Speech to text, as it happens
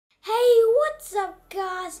What's up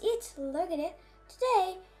guys, it's Logan here.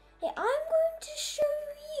 Today I'm going to show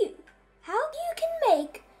you how you can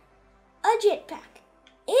make a jetpack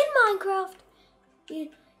in Minecraft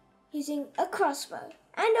using a crossbow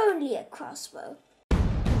and only a crossbow.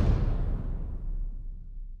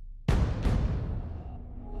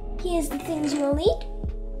 Here's the things you'll need.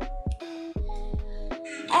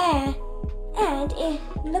 And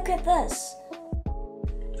look at this.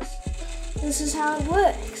 This is how it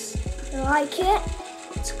works. You like it?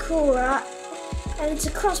 It's cool, right? And it's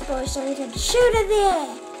a crossbow, so you can shoot it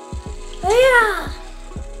there. Yeah!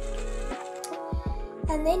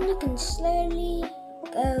 And then you can slowly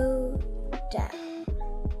go down.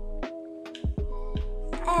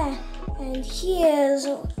 And here's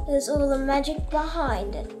all the magic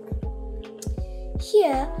behind it.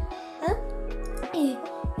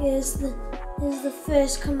 Here's the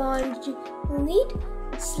first command you'll need.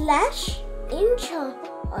 /enchant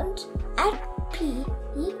at P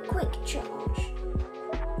quick charge.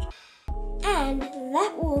 And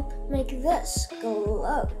that will make this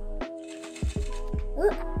glow.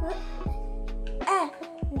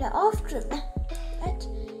 And after that,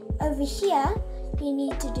 over here, you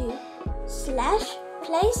need to do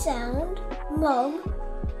 /playSound mom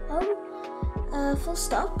full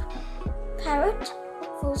stop parrot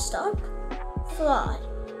full stop fly,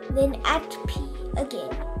 then at P again.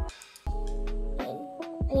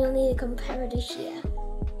 And you'll need a comparator here.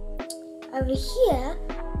 Over here,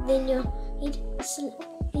 then you'll need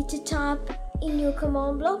to type in your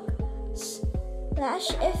command block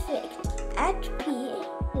 /effect at P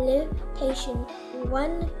location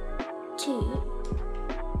 1 2,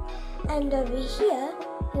 and over here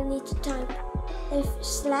you'll need to type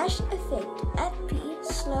 /effect at P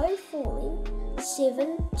slow falling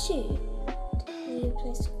 7 2. You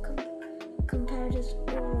place comparators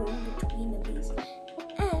all in between of these.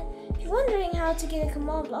 And if you're wondering how to get a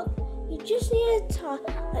command block, you just need to type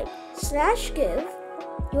like /give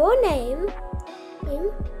your name,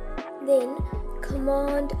 then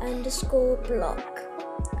command_block.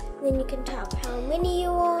 Then you can type how many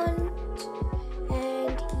you want,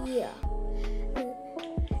 and yeah.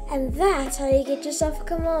 And that's how you get yourself a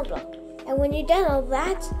command block. And when you're done all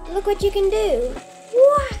that, look what you can do.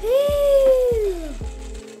 Woohoo!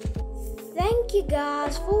 Thank you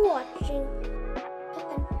guys for watching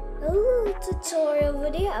a little tutorial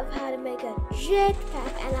video of how to make a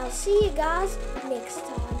jetpack, and I'll see you guys next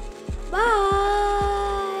time.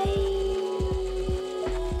 Bye!